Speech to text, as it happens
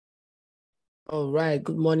All right.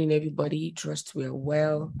 Good morning, everybody. Trust we are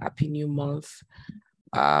well. Happy new month.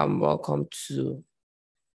 Welcome to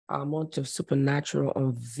our month of supernatural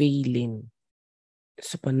unveiling.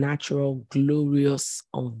 Supernatural, glorious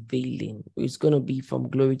unveiling. It's going to be from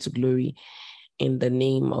glory to glory in the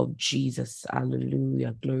name of Jesus.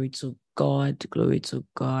 Hallelujah. Glory to God. Glory to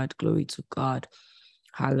God. Glory to God.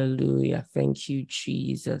 Hallelujah. Thank you,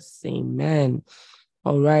 Jesus. Amen.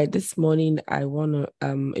 All right, this morning I want to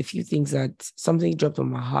a few things that something dropped on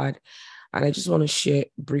my heart, and I just want to share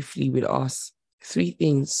briefly with us three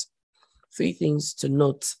things to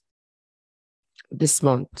note this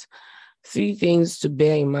month, three things to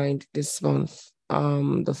bear in mind this month.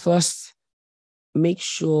 The first, make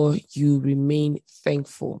sure you remain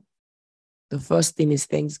thankful. The first thing is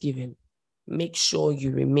Thanksgiving. Make sure you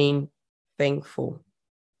remain thankful.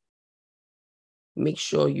 Make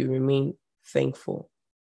sure you remain thankful.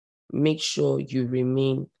 Make sure you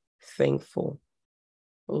remain thankful.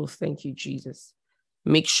 Oh, thank you, Jesus.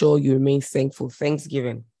 Make sure you remain thankful.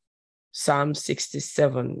 Thanksgiving. Psalm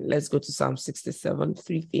 67. Let's go to Psalm 67.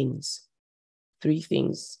 Three things.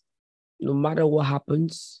 No matter what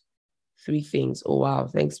happens, three things. Oh, wow.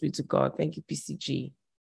 Thanks be to God. Thank you, PCG.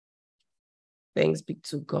 Thanks be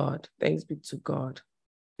to God. Thanks be to God.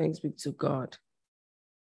 Thanks be to God.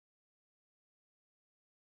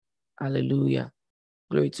 Hallelujah.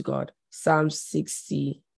 Glory to God. Psalm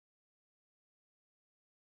 67.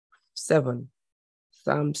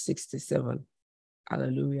 Psalm 67.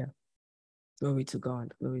 Hallelujah. Glory to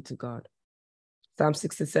God. Glory to God. Psalm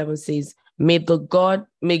 67 says, May God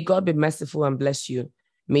be merciful and bless you.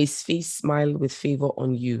 May his face smile with favor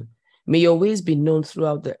on you. May your ways be known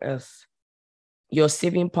throughout the earth, your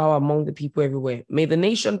saving power among the people everywhere. May the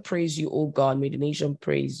nation praise you, O God. May the nation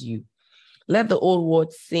praise you. Let the old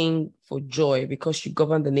world sing for joy because you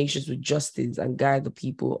govern the nations with justice and guide the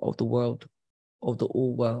people of the world, of the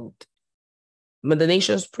whole world. May the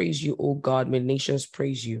nations praise you, O God. May the nations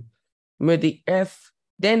praise you. May the earth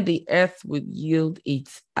will yield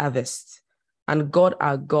its harvest, and God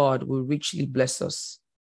our God will richly bless us.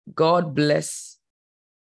 God will bless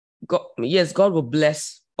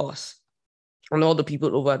us and all the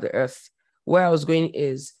people over the earth. Where I was going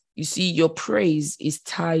is, you see, your praise is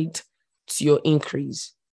tied to your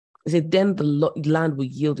increase. I said, then the land will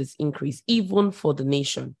yield its increase, even for the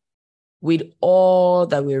nation. With all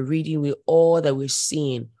that we're reading, with all that we're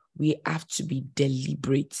seeing, we have to be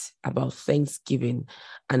deliberate about Thanksgiving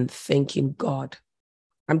and thanking God.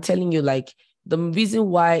 I'm telling you, like, the reason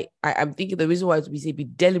why we say be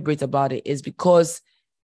deliberate about it is because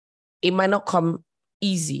it might not come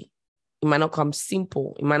easy. It might not come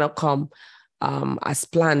simple. It might not come as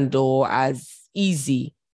planned or as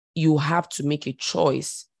easy. You have to make a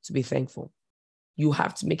choice to be thankful. You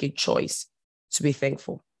have to make a choice to be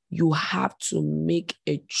thankful. You have to make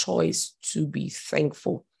a choice to be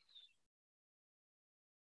thankful.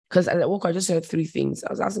 Because at work, I just heard three things.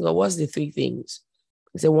 I was asking God, what's the three things?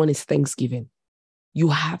 He said, one is Thanksgiving. You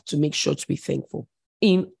have to make sure to be thankful.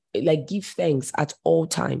 Give thanks at all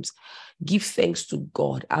times. Give thanks to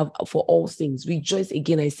God for all things. Rejoice.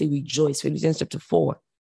 Again, I say rejoice. Philippians chapter 4.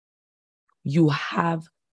 You have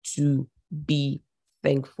to be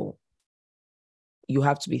thankful. You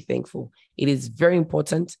have to be thankful. It is very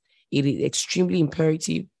important. It is extremely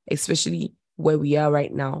imperative, especially where we are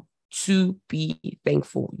right now, to be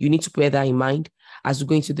thankful. You need to bear that in mind as we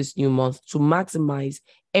go into this new month to maximize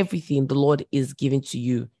everything the Lord is giving to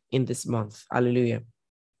you in this month. Hallelujah.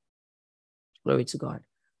 Glory to God.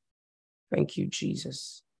 Thank you,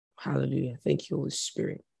 Jesus. Hallelujah. Thank you, Holy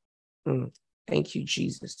Spirit. Thank you,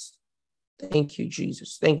 Jesus. Thank you,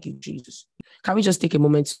 Jesus. Thank you, Jesus. Can we just take a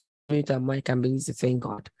moment to mute our mic and begin to thank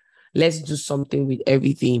God? Let's do something with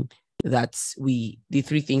everything the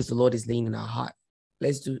three things the Lord is laying in our heart.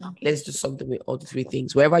 Let's do something with all the three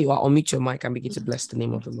things. Wherever you are, unmute your mic and begin to bless the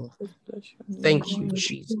name of the Lord. Thank you,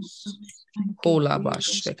 Jesus.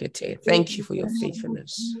 Thank you for your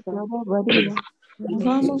faithfulness.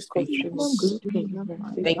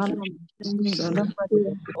 Thank you.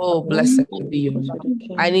 Oh, blessed be your name.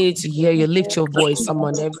 I need to hear you. Lift your voice,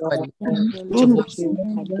 someone, everybody. Lift your voice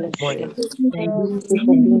this morning.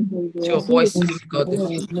 Lift your voices to God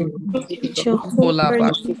this morning.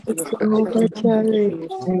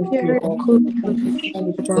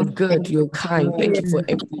 You're good, you're kind. Thank you for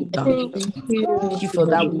everything you've done. Thank you for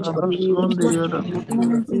that which you have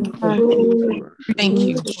done. Thank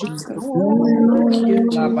you, Jesus. you,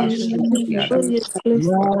 Labashikitiada. oh yes, please.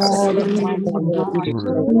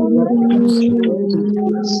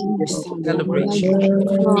 We celebrate you.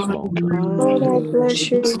 Lord, I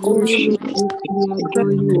bless you, holy. I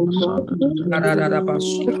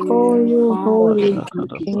call you holy.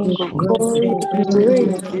 Call you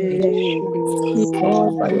great.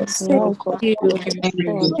 God, by yourself, You, We give you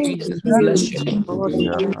praise, Jesus. We bless your name.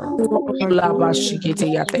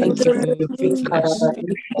 Labashikitiya. Thank you for your faithfulness.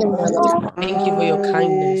 Thank you for your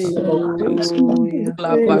kindness.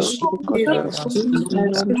 Labashikitiya.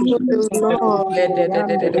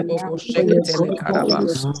 thank you for your love.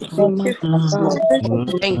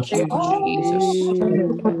 Thank you, Jesus.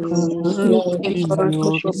 Thank you, Jesus.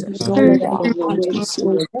 Lord, our heart is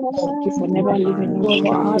so thank you for never leaving us.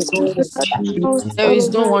 Our heart is There is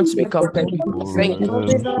no one to be compared with you. Thank you.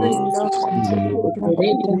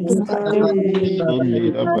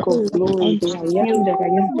 glory. I am that I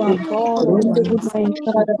am. God of my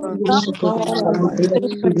God of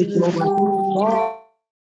my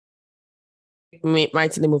God.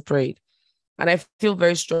 Mighty name of prayed. And I feel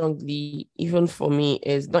very strongly, even for me,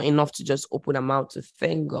 it's not enough to just open a mouth to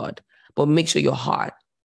thank God, but make sure your heart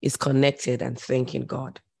is connected and thanking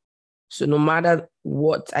God. So no matter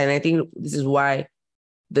what, and I think this is why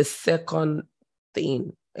the second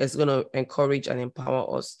thing is going to encourage and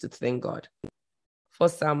empower us to thank God. 1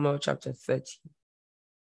 Samuel chapter 30.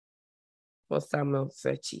 1 Samuel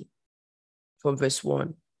 30 from verse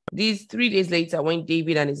 1. These 3 days later, when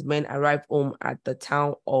David and his men arrived home at the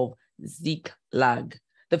town of Ziklag,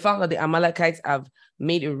 the fact that the Amalekites have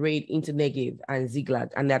made a raid into Negev and Ziklag,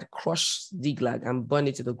 and they had crushed Ziklag and burned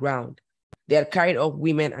it to the ground. They had carried off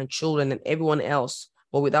women and children and everyone else,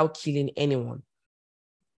 but without killing anyone.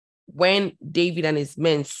 When David and his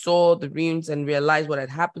men saw the ruins and realized what had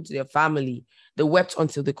happened to their family, they wept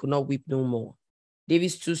until they could not weep no more.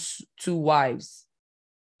 David's two wives,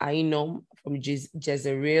 Ahinoam from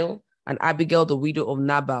Jezreel and Abigail, the widow of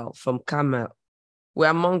Nabal from Carmel, were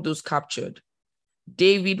among those captured.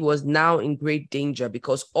 David was now in great danger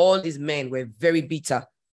because all his men were very bitter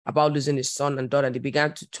about losing his son and daughter, and they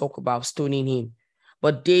began to talk about stoning him.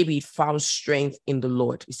 But David found strength in the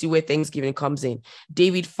Lord. You see where Thanksgiving comes in.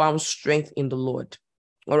 David found strength in the Lord.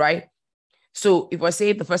 All right? So if I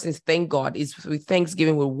say the first thing is thank God, is with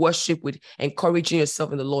thanksgiving, with worship, with encouraging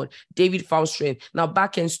yourself in the Lord. David found strength. Now,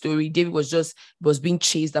 back end story, David was being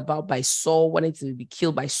chased about by Saul, wanted to be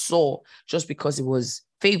killed by Saul just because he was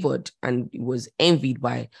favored and he was envied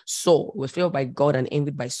by Saul. He was favored by God and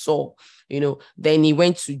envied by Saul. Then he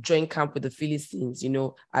went to join camp with the Philistines,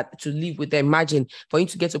 to live with them. Imagine for him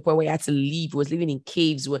to get to a point where he had to leave. He was living in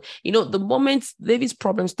caves. The moment David's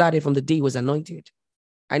problem started from the day he was anointed.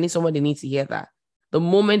 I need someone that needs to hear that. The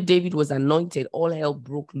moment David was anointed, all hell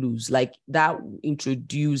broke loose. Like that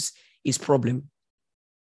introduced his problem.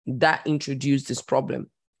 And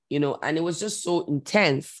it was just so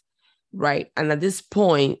intense, right? And at this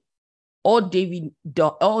point, all David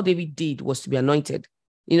did was to be anointed.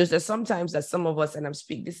 There's sometimes that some of us, and I'm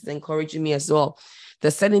speaking, this is encouraging me as well.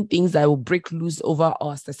 There's certain things that will break loose over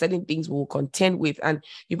us. There's certain things we will contend with. And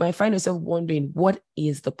you might find yourself wondering, what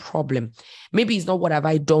is the problem? Maybe it's not what have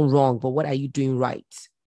I done wrong, but what are you doing right?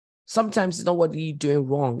 Sometimes it's not what you're doing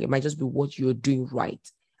wrong. It might just be what you're doing right.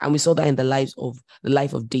 And we saw that in the life of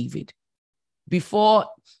David. Before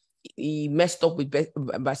he messed up with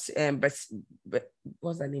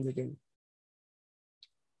what's her name again?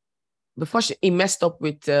 Before he messed up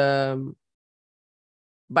with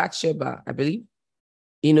Bathsheba, I believe,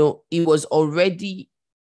 he was already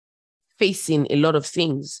facing a lot of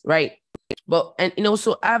things, right? But,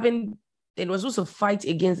 so there was also fight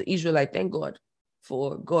against the Israelites. Thank God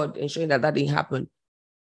for God ensuring that didn't happen.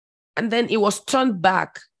 And then it was turned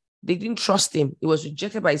back. They didn't trust him. He was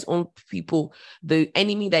rejected by his own people. The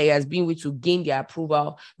enemy that he has been with to gain their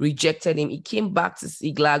approval rejected him. He came back to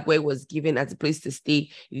Ziklag, where he was given as a place to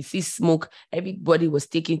stay. You see smoke. Everybody was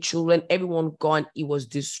taking children. Everyone gone. He was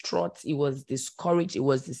distraught. He was discouraged. He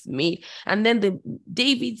was dismayed. And then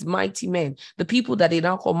David's mighty men, the people that they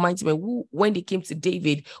now call mighty men, who, when they came to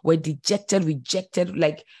David, were dejected, rejected,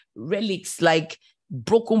 like relics, like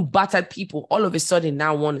broken, battered people, all of a sudden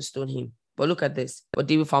now want to stone him. But look at this. But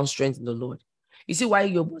David found strength in the Lord. You see why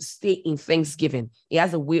you must stay in thanksgiving. He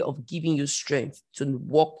has a way of giving you strength to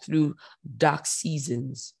walk through dark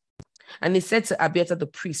seasons. And he said to Abiathar the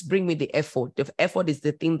priest, bring me the ephod. The ephod is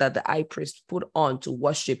the thing that the high priest put on to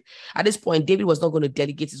worship. At this point, David was not going to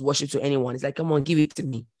delegate his worship to anyone. He's like, come on, give it to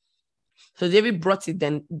me. So David brought it.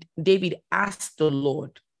 Then David asked the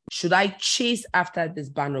Lord, should I chase after this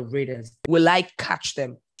band of raiders? Will I catch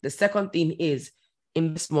them? The second thing is,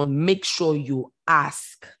 in this one, make sure you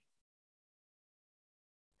ask.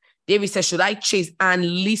 David said, should I chase?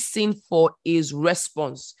 And listen for his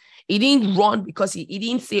response. He didn't run because he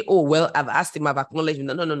didn't say, oh, well, I've asked him, I've acknowledged him.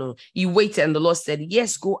 No. He waited and the Lord said,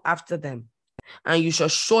 yes, go after them. And you shall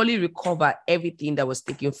surely recover everything that was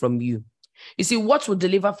taken from you. You see, what will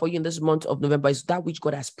deliver for you in this month of November is that which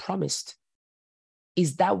God has promised.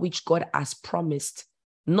 Is that which God has promised,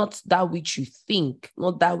 not that which you think,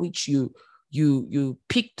 not that which you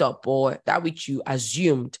picked up or that which you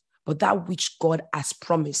assumed, but that which God has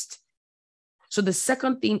promised. So the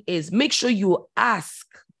second thing is make sure you ask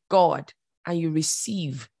God and you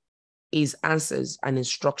receive his answers and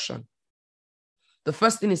instruction. The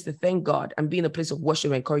first thing is to thank God and be in a place of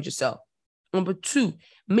worship and encourage yourself. Number two,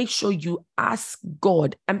 make sure you ask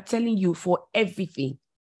God. I'm telling you, for everything,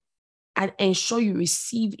 and ensure you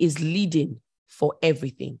receive his leading for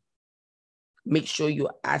everything. Make sure you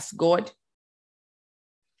ask God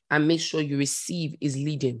and make sure you receive his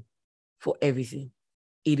leading for everything.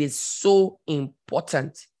 It is so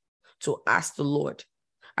important to ask the Lord.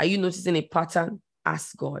 Are you noticing a pattern?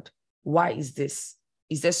 Ask God. Why is this?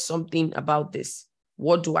 Is there something about this?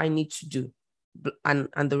 What do I need to do? And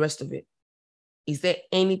the rest of it. Is there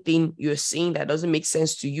anything you're seeing that doesn't make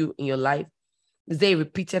sense to you in your life? Is there a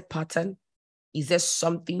repeated pattern? Is there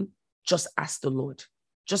something? Just ask the Lord.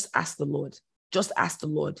 Just ask the Lord. Just ask the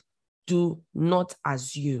Lord. Do not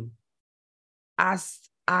assume. Ask,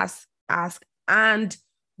 and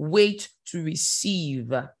wait to receive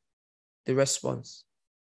the response.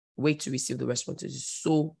 Wait to receive the response. It is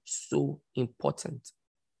so, so important.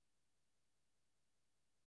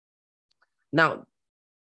 Now,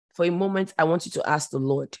 for a moment, I want you to ask the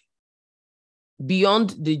Lord,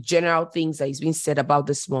 beyond the general things that is being said about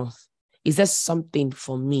this month, is there something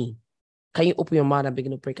for me? Can you open your mouth and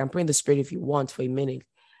begin to pray? Can pray in the Spirit if you want for a minute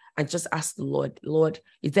and just ask the Lord, Lord,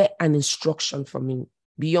 is there an instruction for me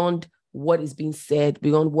beyond what is being said,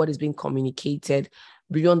 beyond what is being communicated,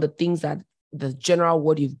 beyond the things that the general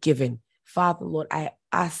word you've given? Father, Lord, I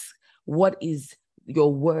ask, what is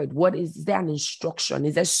your word? Is there an instruction?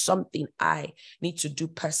 Is there something I need to do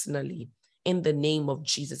personally? In the name of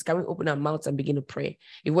Jesus, can we open our mouths and begin to pray?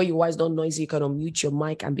 If where your voice don't noisy, you can unmute your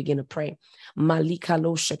mic and begin to pray. Malika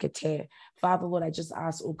lo shekete. Father, Lord, I just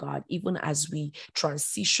ask, oh God, even as we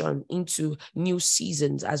transition into new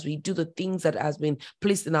seasons, as we do the things that has been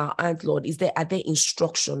placed in our hands, Lord, are there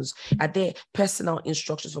instructions? Are there personal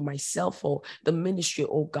instructions for myself or the ministry,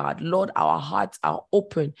 oh God? Lord, our hearts are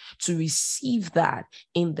open to receive that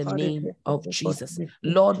in the name of Jesus.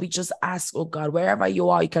 Lord, we just ask, oh God, wherever you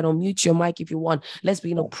are, you can unmute your mic if you want. Let's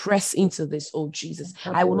begin to press into this, oh Jesus.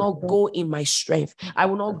 I will not go in my strength. I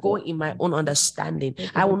will not go in my own understanding.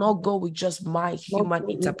 I will not go with just my human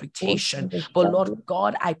interpretation. But Lord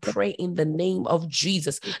God, I pray in the name of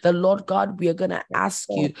Jesus, the Lord God, we are going to ask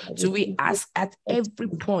you to ask at every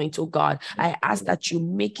point, oh God, I ask that you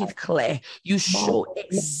make it clear. You show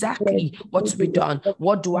exactly what to be done.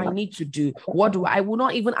 What do I need to do? I will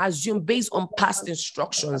not even assume based on past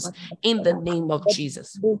instructions in the name of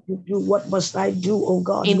Jesus. What must I do, oh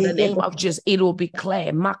God? In the name of Jesus, it will be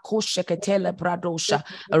clear. Mako sheketela bradosha,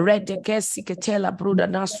 redeke siketela bruda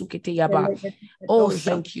nasukete yaba. Oh,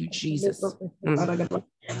 thank you, Jesus.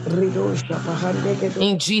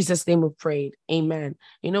 In Jesus' name we prayed. Amen.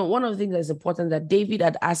 You know, one of the things that's important that David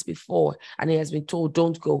had asked before, and he has been told,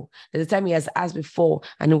 don't go. There's a time he has asked before,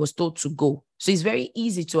 and he was told to go. So it's very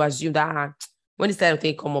easy to assume that when this type of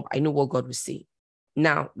thing come up, I know what God will say.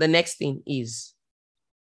 Now, the next thing is,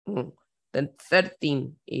 the third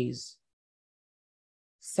thing is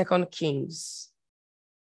 2 Kings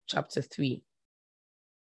chapter 3,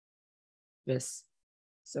 verse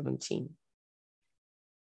 17.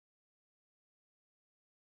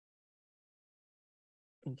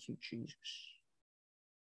 Thank you, Jesus.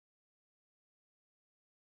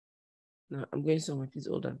 Now, I'm going somewhere. Please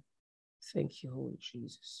hold on. Thank you, Holy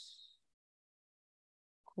Jesus.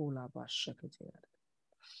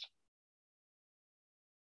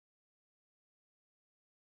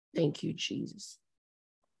 Thank you, Jesus.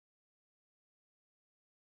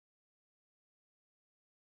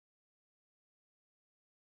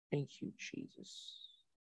 Thank you, Jesus.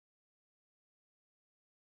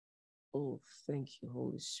 Oh, thank you,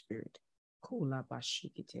 Holy Spirit.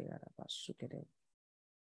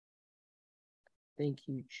 Thank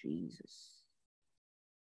you, Jesus.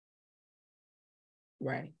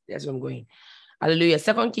 Right, that's where I'm going. Hallelujah.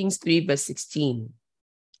 2 Kings 3, verse 16.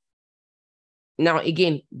 Now,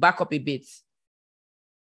 again, back up a bit.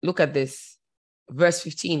 Look at this. Verse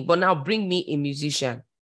 15. But now bring me a musician.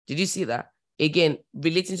 Did you see that? Again,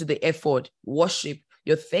 relating to the effort, worship,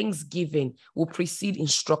 Your thanksgiving will precede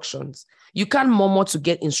instructions. You can't murmur to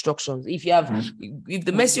get instructions. If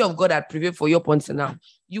the mercy of God had prevailed for your points now,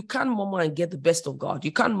 you can't murmur and get the best of God.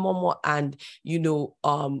 You can't murmur and, get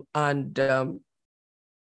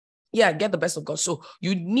the best of God. So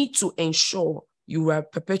you need to ensure you are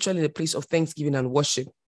perpetually in the place of thanksgiving and worship.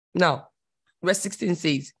 Now, verse 16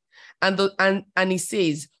 says, and he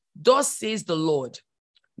says, thus says the Lord,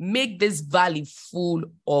 make this valley full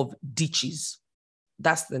of ditches.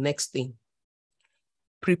 That's the next thing.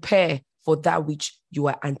 Prepare for that which you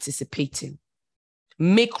are anticipating.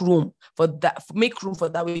 Make room for that. Make room for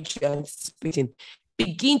that which you are anticipating.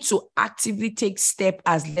 Begin to actively take steps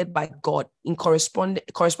as led by God in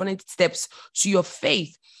corresponding steps to your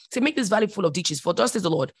faith. So make this valley full of ditches. For thus says the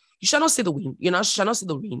Lord, you shall not see the wind, shall not see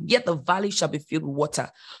the rain, yet the valley shall be filled with water,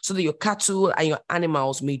 so that your cattle and your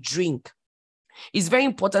animals may drink. It's very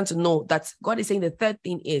important to know that God is saying the third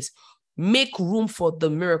thing is make room for the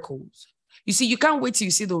miracles. You see, you can't wait till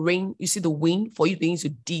you see the rain, you see the wind for you beginning to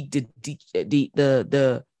dig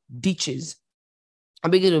the ditches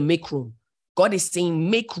and begin to make room. God is saying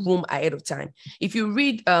make room ahead of time. If you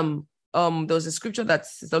read there was a scripture that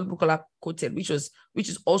Sister Bukola quoted, which is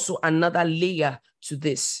also another layer to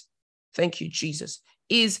this. Thank you, Jesus.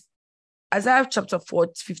 Is Isaiah chapter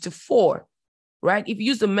 54, right? If you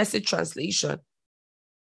use the Message translation,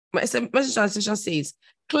 Message translation says,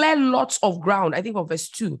 clear lots of ground. I think from verse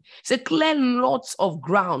 2. It said, clear lots of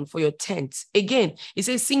ground for your tent. Again, it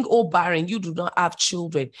says, sing, O barren, you do not have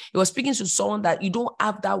children. It was speaking to someone that you don't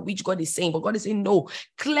have that which God is saying, but God is saying, no,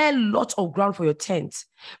 clear lots of ground for your tent.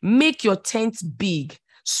 Make your tent big.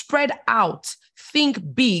 Spread out. Think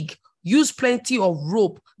big. Use plenty of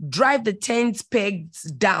rope. Drive the tent pegs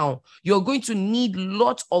down. You're going to need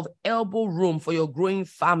lots of elbow room for your growing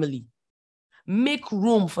family. Make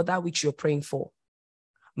room for that which you're praying for.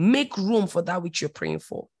 Make room for that which you're praying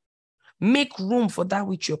for. Make room for that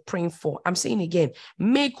which you're praying for. I'm saying again,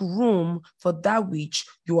 make room for that which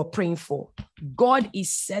you are praying for. God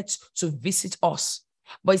is set to visit us.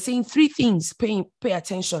 By saying three things, pay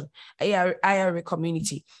attention, IARA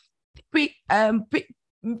community. Pay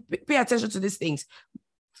attention to these things.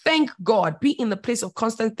 Thank God. Be in the place of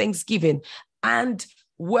constant thanksgiving and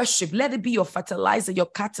worship. Let it be your fertilizer, your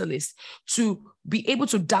catalyst to be able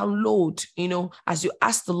to download, as you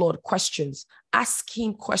ask the Lord questions, ask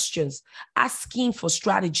him questions, ask him for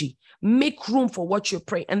strategy, make room for what you're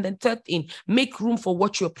praying. And then third thing, make room for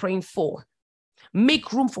what you're praying for.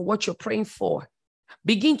 Make room for what you're praying for.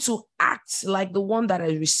 Begin to act like the one that I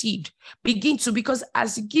received. Because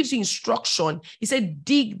as he gives you instruction, he said,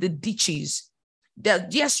 dig the ditches.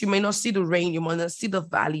 That yes, you may not see the rain, you might not see the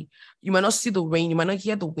valley, you might not see the rain, you might not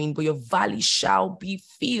hear the wind, but your valley shall be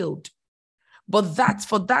filled. But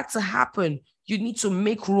for that to happen, you need to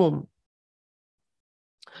make room.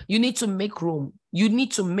 You need to make room. You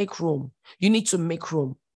need to make room. You need to make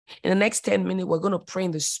room. In the next 10 minutes, we're going to pray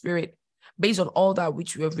in the Spirit based on all that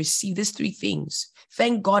which we have received. These three things.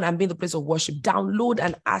 Thank God and be in the place of worship. Download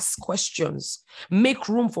and ask questions. Make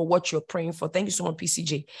room for what you're praying for. Thank you so much,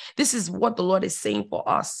 PCJ. This is what the Lord is saying for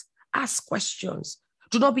us. Ask questions.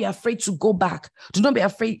 Do not be afraid to go back. Do not be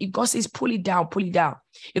afraid. If God says pull it down, pull it down.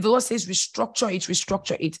 If the Lord says restructure it,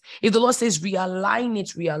 restructure it. If the Lord says realign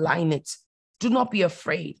it, realign it. Do not be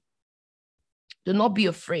afraid. Do not be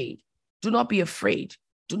afraid. Do not be afraid.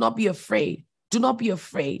 Do not be afraid. Do not be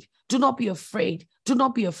afraid. Do not be afraid. Do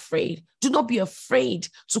not be afraid. Do not be afraid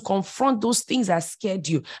to confront those things that scared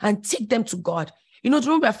you and take them to God. Do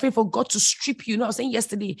not be afraid for God to strip you. I was saying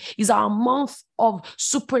yesterday is our month of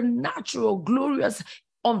supernatural, glorious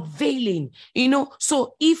unveiling.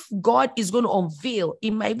 So if God is going to unveil,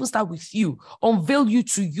 it might even start with you, unveil you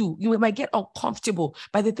to you. You might get uncomfortable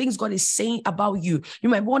by the things God is saying about you. You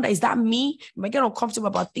might wonder, is that me? You might get uncomfortable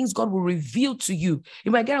about things God will reveal to you.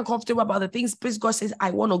 You might get uncomfortable about the things God says,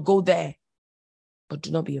 I want to go there. But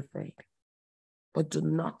do not be afraid. But do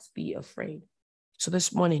not be afraid. So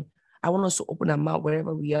this morning, I want us to open our mouth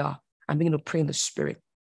wherever we are and begin to pray in the Spirit.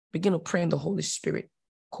 Begin to pray in the Holy Spirit.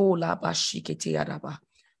 Come on,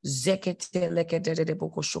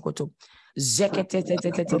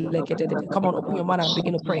 open your mouth and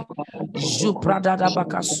begin to pray.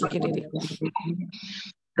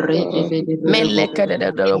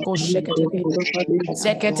 Melekadeboko shekete.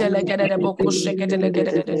 Zeketelekadeboko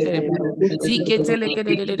shekete.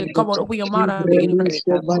 Ziketelekadede. Come on, open your mouth and begin to pray.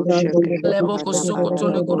 Leboko sokoto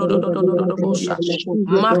lekodododododododobosha.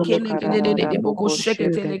 Makelekadeboko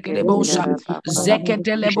sheketelekadebosha.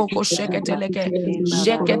 Zeketeleboko sheketeleke.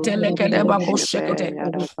 Zeketelekadeboko shekete.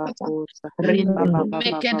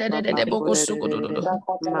 Mekedededeboko sokodododo.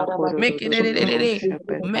 Mekedededede.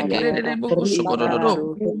 Mekedededeboko sokodododo.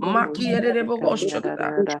 Makiededeboko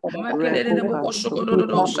shekada. Makedededeboko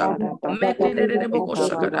sokodododosha. Mekedededeboko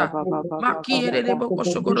shekada. Makiededeboko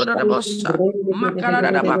sokodododobosha.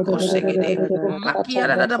 Makarabako sekede.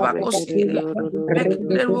 Makiadabako sekede.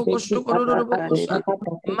 Mekedededeboko sokodododobosha.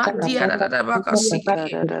 Madiadabaka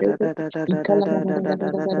sekede.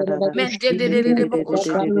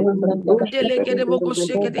 Mededededebokosha. Delekedeboko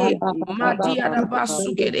sekede.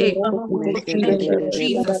 Madiadabasukede. Thank you,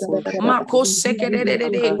 Jesus. Mako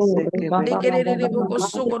sekedededede. Lekedededeboko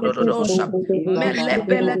sokodododosha.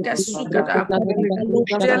 Melepeleke sukada.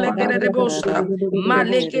 Delekededebosha.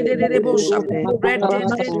 Malekedededebosha.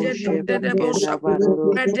 Rededededebosha.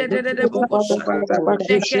 Rededededebosha.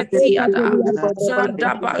 Deketiada.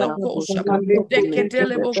 Zandabalokosha.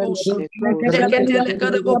 Deketelebokosha.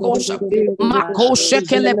 Deketelekadebokosha. Mako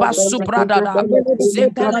shekeleba supradada.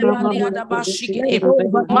 Zekelemaniada bashikede.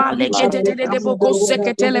 Malekedededeboko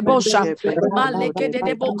seketelebosha.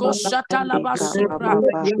 Malekedededeboko shatalaba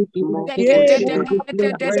supra.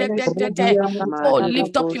 Oh,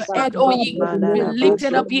 lift up your head, oh ye. Be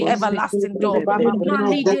lifted up, ye everlasting door.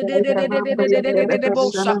 Mali de de de de de de de de de de de de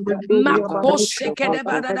bosha. Mako sheke de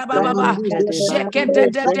ba da da ba ba ba. Sheke de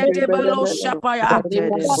de de de balo shapaya.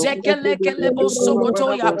 Zeke leke lebo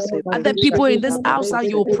sokotoya. And the people in this house are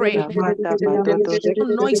you pray.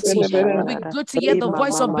 Anointing. It'll be good to hear the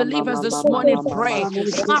voice of believers this morning pray.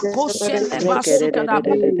 Mako shele basukada.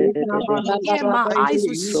 Yeah, my eyes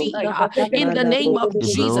will see in the name of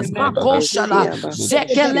Jesus. Makoshala,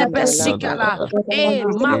 Zekelebesikala,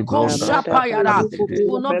 Makoshapayara.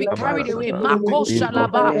 Will not be carried away.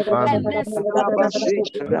 Makoshalaba, endless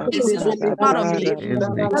praises will come out of me.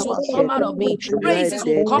 Praises will come out of me. Praises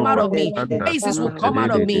will come out of me. Praises will come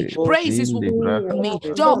out of me. Praises will come out of me.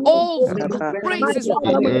 Jehovah, praises will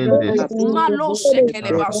come out of me. Malo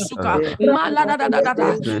shekelebasuka,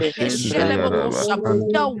 maladadadada, eshelebokosha.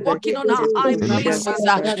 We are walking on our high places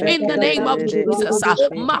in the name of Jesus.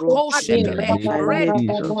 Mako shekele, red.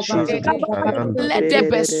 Let the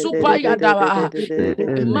besupa yadaba.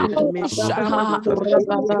 Mako shala.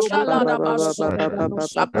 Shala basu.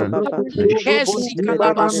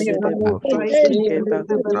 Eshikala basu.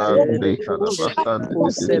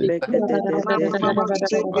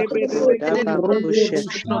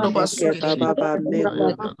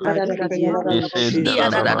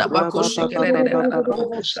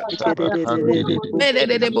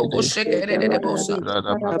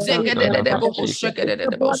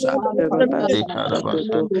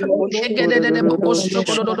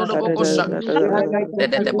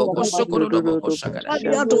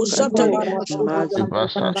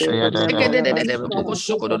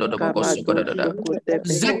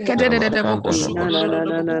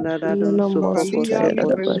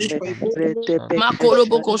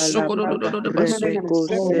 Makoloboko shokododododo basu.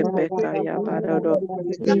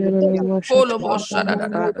 Kolobo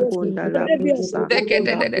shadadadada.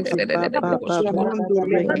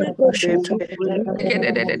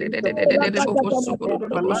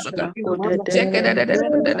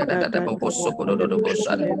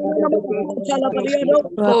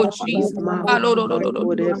 Oh Jesus.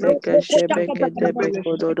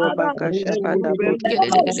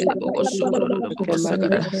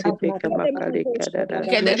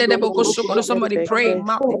 Somebody pray.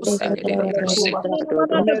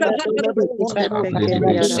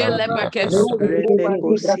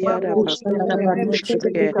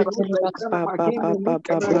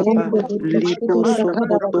 Lipo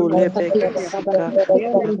sokoto lebeke sika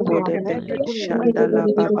kodebe shandala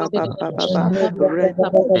baba baba baba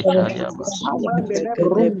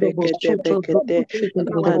red bekete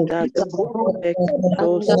nada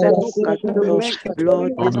bekto sepakato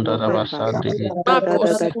Lord November I will see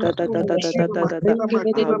results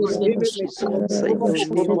in the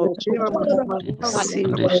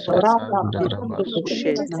name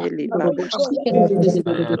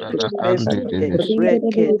of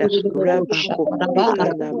Rekeda Rabako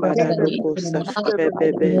Ikana Badadokosa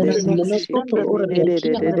Bebele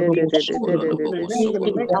Manana Masutele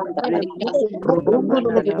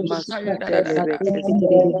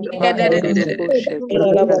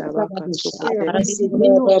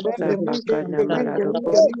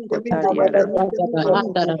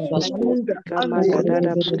Kama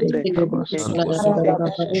dadada buse nekote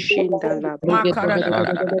shinda la repte kusha November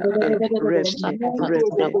in the name of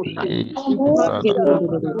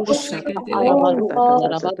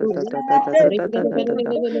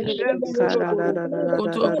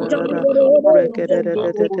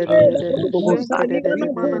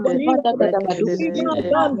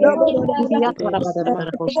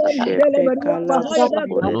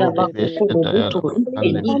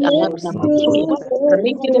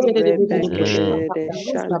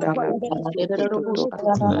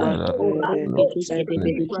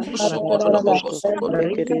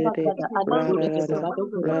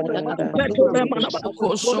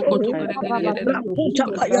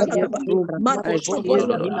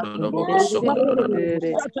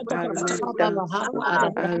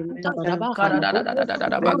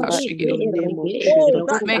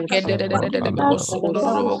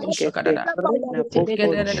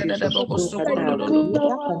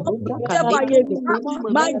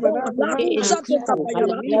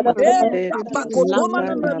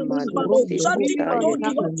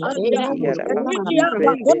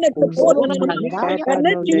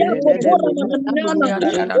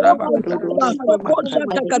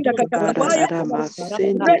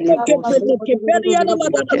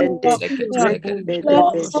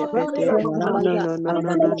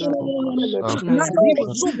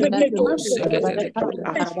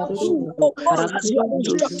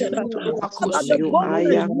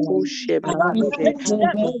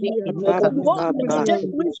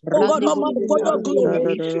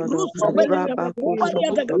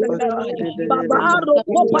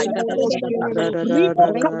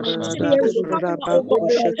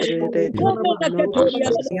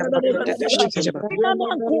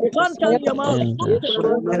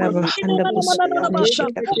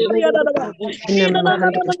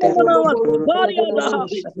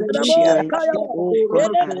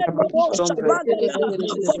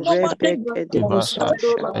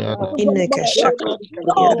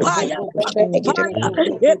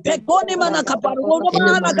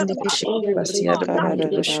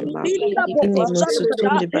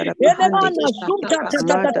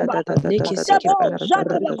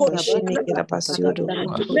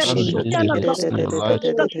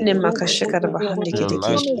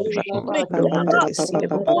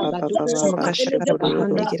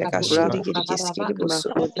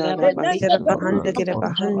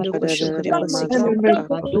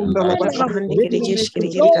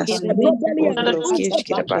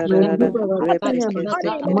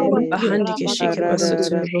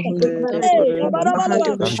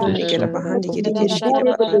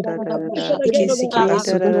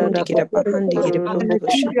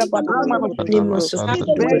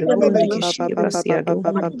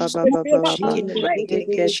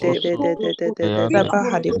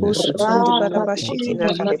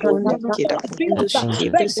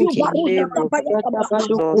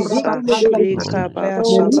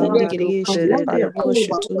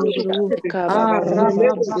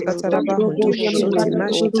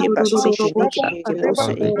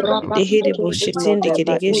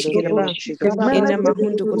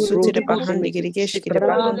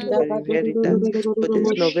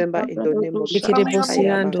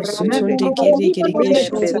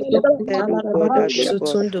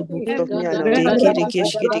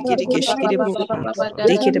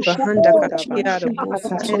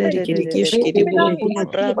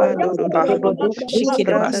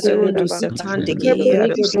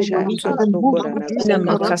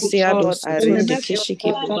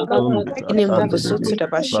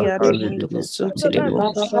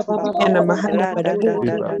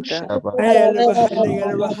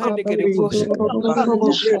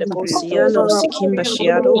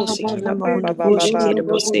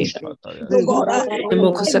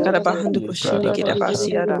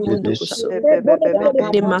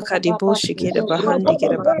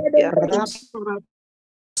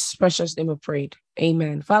precious name of prayed.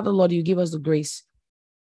 Amen. Father, Lord, you give us the grace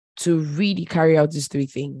to really carry out these three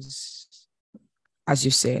things. As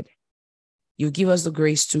you said, you give us the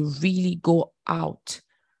grace to really go out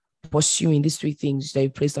pursuing these three things that you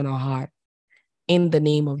placed on our heart. In the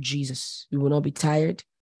name of Jesus, we will not be tired.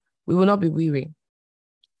 We will not be weary.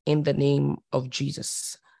 In the name of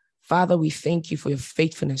Jesus. Father, we thank you for your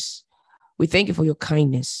faithfulness. We thank you for your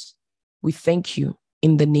kindness. We thank you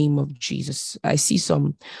in the name of Jesus. I see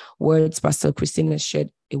some words. Pastor Christina shared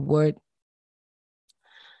a word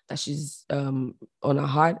that she's on her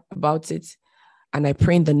heart about it. And I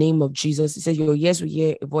pray in the name of Jesus. It says, your ears will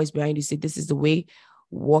hear a voice behind you say, this is the way,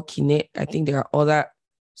 walk in it. I think there are other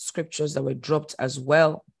scriptures that were dropped as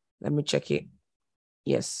well. Let me check it.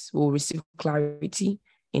 Yes, we'll receive clarity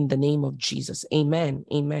in the name of Jesus. Amen,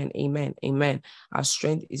 amen, amen, amen. Our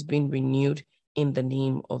strength is being renewed in the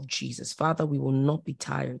name of Jesus. Father, we will not be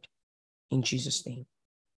tired in Jesus' name.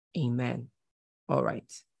 Amen. All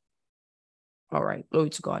right. All right. Glory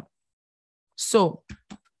to God. So,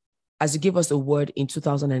 as you gave us a word in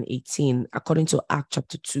 2018, according to Acts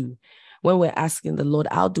chapter 2, when we're asking the Lord,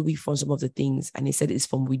 how do we fund some of the things? And he said it's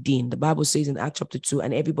from within. The Bible says in Acts chapter 2,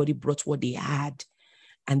 and everybody brought what they had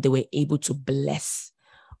and they were able to bless.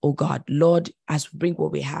 Oh God, Lord, as we bring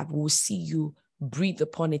what we have, we will see you breathe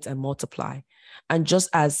upon it and multiply. And just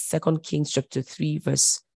as 2 Kings chapter 3,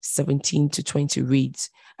 verse 17 to 20 reads,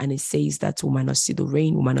 and it says that we might not see the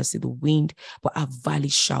rain, we might not see the wind, but our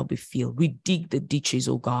valleys shall be filled. We dig the ditches,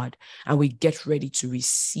 oh God, and we get ready to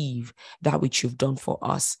receive that which you've done for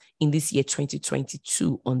us in this year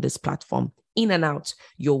 2022 on this platform. In and out,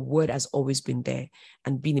 your word has always been there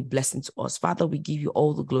and been a blessing to us. Father, we give you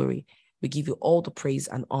all the glory. We give you all the praise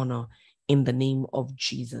and honor in the name of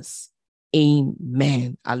Jesus.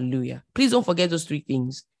 Amen. Hallelujah. Please don't forget those 3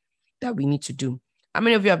 things that we need to do. How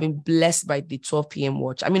many of you have been blessed by the 12 p.m.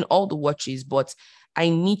 watch? I mean, all the watches, but I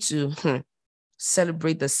need to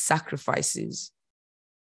celebrate the sacrifices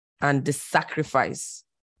and the sacrifice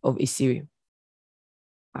of Assyria.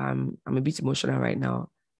 I'm a bit emotional right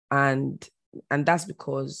now. And that's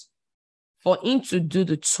because for him to do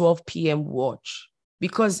the 12 p.m. watch,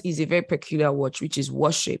 because it's a very peculiar watch, which is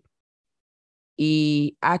worship,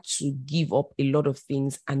 he had to give up a lot of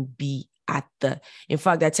things and be at in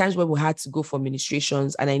fact, there are times when we had to go for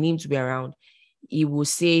ministrations and I need him to be around. He will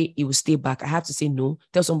say he will stay back. I have to say no,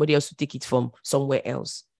 tell somebody else to take it from somewhere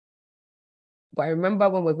else. But I remember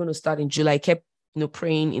when we're going to start in July, I kept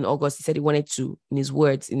praying in August. He said he wanted to, in his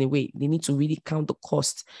words, in a way, they need to really count the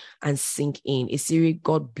cost and sink in. Assyria,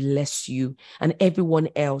 God bless you. And everyone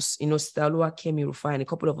else, Stalua, Kemi, Rufai, and a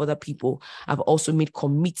couple of other people have also made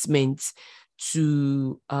commitments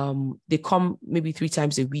to they come maybe 3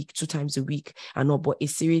 times a week, 2 times a week and all. But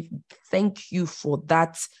Assyria, thank you for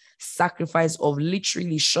that sacrifice of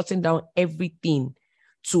literally shutting down everything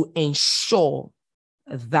to ensure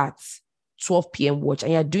that 12 p.m. watch,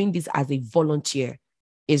 and you're doing this as a volunteer.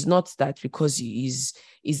 It's not that because he is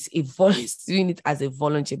doing it as a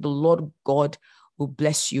volunteer. The Lord God will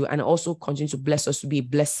bless you and also continue to bless us to be a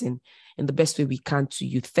blessing in the best way we can to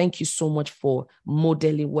you. Thank you so much for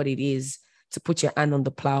modeling what it is to put your hand on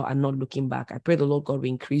the plow and not looking back. I pray the Lord God will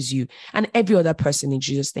increase you and every other person in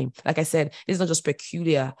Jesus' name. Like I said, this is not just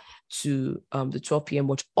peculiar to the 12 p.m.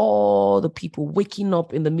 watch. All the people waking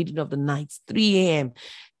up in the middle of the night, 3 a.m.,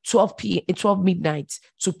 12 midnight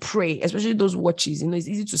to pray, especially those watches. It's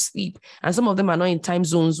easy to sleep. And some of them are not in time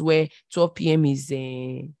zones where 12 p.m. is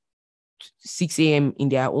 6 a.m. in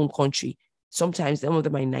their own country. Sometimes some of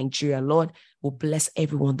them are in Nigeria. Lord will bless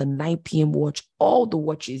everyone. The 9 p.m. watch, all the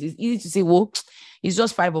watches. It's easy to say, well, it's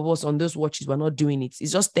just 5 of us on those watches. We're not doing it.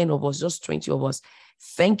 It's just 10 of us, just 20 of us.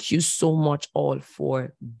 Thank you so much all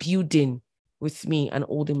for building with me and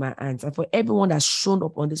holding my hands. And for everyone that's shown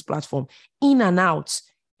up on this platform, in and out,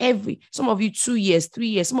 some of you 2 years, 3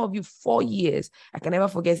 years, some of you 4 years. I can never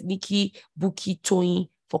forget Nikki, Buki, Toyin,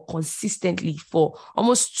 for consistently for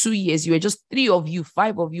almost 2 years. You were just 3 of you,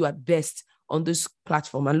 5 of you at best on this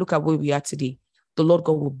platform. And look at where we are today. The Lord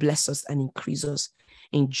God will bless us and increase us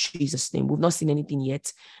in Jesus' name. We've not seen anything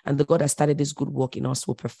yet. And the God that started this good work in us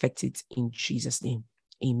will perfect it in Jesus' name.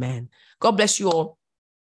 Amen. God bless you all.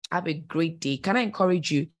 Have a great day. Can I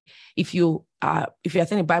encourage you, if you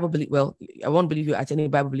attend a Bible believe, well, I won't believe you attend a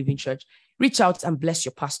Bible believing church, reach out and bless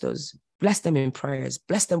your pastors. Bless them in prayers.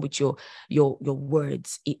 Bless them with your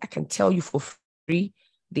words. I can tell you for free,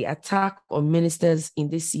 the attack on ministers in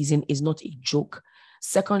this season is not a joke.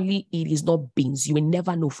 Secondly, it is not beans. You will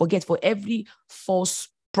never know. Forget, for every false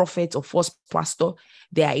prophet or false pastor,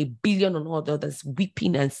 there are a billion on all the others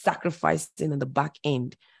weeping and sacrificing in the back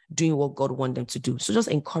end, doing what God wants them to do. So just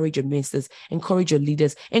encourage your ministers, encourage your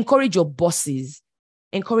leaders, encourage your bosses,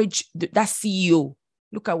 encourage that CEO.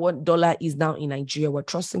 Look at what dollar is now in Nigeria. We're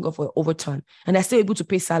trusting God for overturn, and they're still able to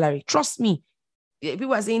pay salary. Trust me.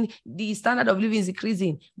 People are saying the standard of living is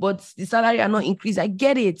increasing, but the salary are not increasing. I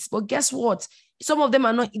get it. But guess what? Some of them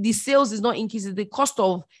are not, the sales is not increasing. The cost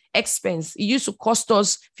of expense, it used to cost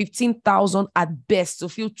us 15,000 at best to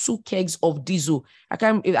fill 2 kegs of diesel. I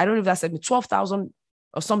don't know if that's 12,000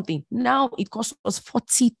 or something. Now it costs us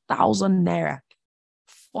 40,000 naira.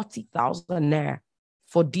 40,000 naira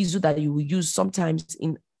for diesel that you will use sometimes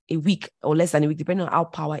in a week or less than a week, depending on how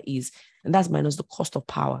power is. And that's minus the cost of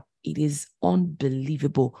power. It is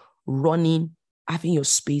unbelievable having your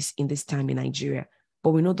space in this time in Nigeria.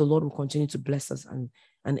 But we know the Lord will continue to bless us and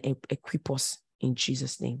equip us in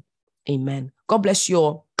Jesus' name. Amen. God bless you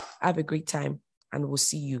all. Have a great time, and we'll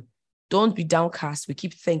see you. Don't be downcast. We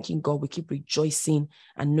keep thanking God. We keep rejoicing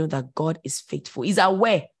and know that God is faithful. He's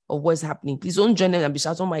aware of what's happening. Please don't join them and be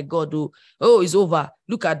shouting, oh my God, it's over.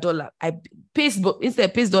 Look at dollar.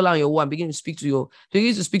 Instead paste dollar on your wall and begin to speak to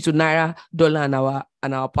Naira, dollar,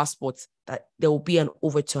 and our passports, that there will be an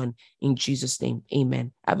overturn in Jesus' name.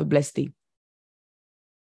 Amen. Have a blessed day.